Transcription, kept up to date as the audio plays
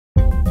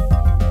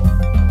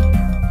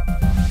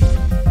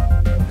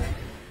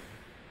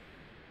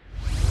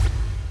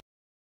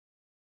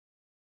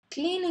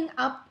Cleaning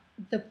up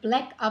the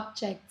black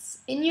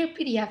objects in your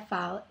PDF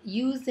file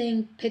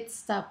using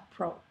PitStop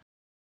Pro.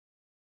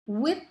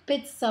 With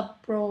PitStop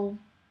Pro,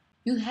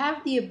 you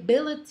have the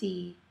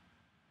ability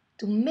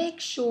to make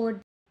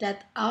sure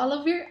that all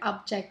of your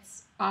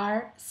objects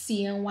are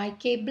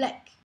CMYK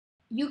black.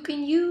 You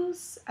can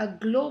use a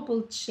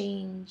global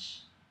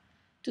change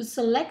to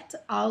select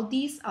all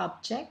these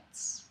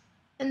objects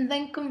and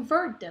then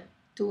convert them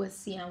to a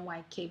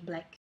CMYK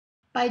black.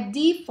 By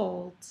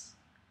default,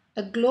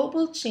 a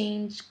global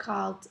change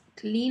called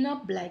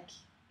Cleanup Black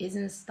is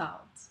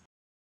installed.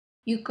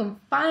 You can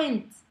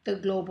find the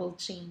global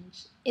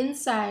change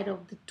inside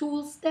of the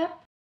Tools tab,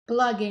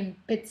 Plugin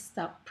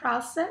PitStop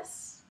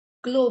Process,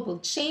 Global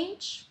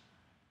Change,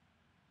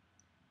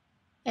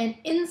 and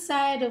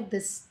inside of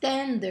the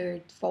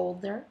Standard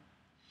folder,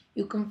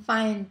 you can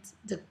find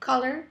the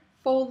Color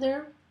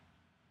folder,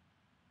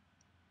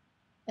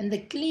 and the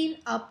Clean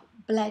Up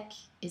Black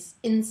is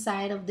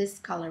inside of this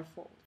Color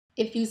folder.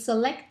 If you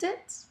select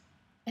it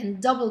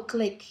and double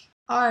click,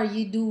 or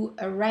you do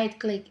a right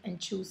click and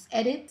choose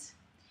Edit,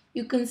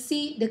 you can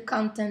see the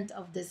content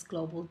of this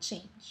global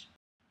change.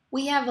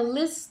 We have a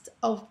list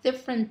of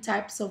different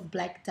types of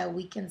black that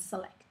we can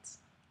select.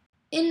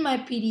 In my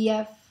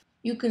PDF,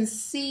 you can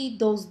see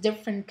those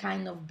different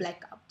kind of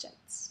black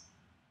objects.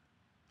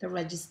 The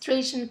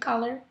registration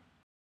color,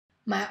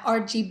 my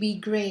RGB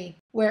gray,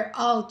 where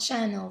all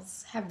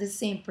channels have the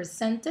same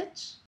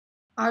percentage,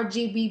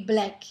 RGB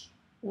black,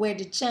 where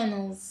the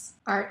channels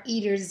are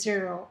either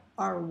 0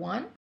 or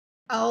 1.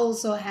 I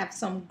also have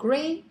some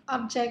gray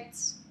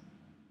objects.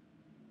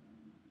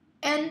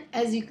 And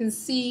as you can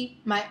see,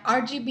 my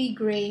RGB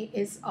gray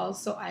is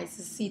also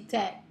ISOC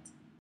tagged.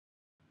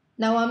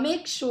 Now I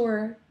make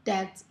sure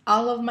that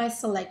all of my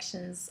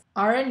selections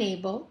are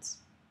enabled,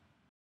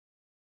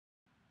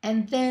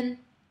 and then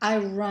I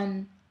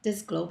run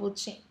this global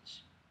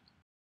change.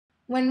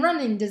 When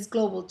running this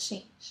global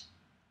change,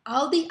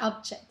 all the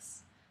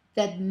objects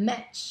that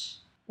match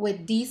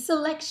with these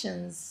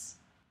selections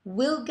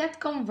will get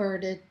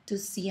converted to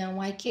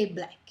CMYK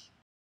black.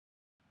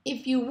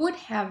 If you would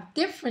have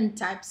different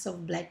types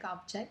of black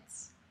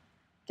objects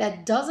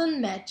that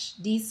doesn't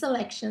match these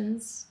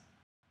selections,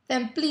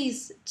 then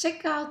please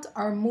check out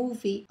our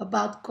movie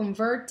about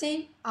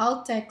converting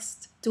all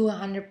text to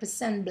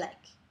 100%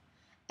 black,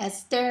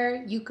 as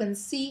there you can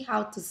see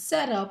how to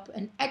set up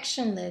an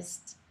action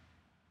list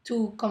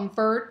to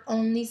convert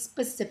only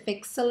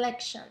specific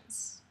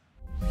selections.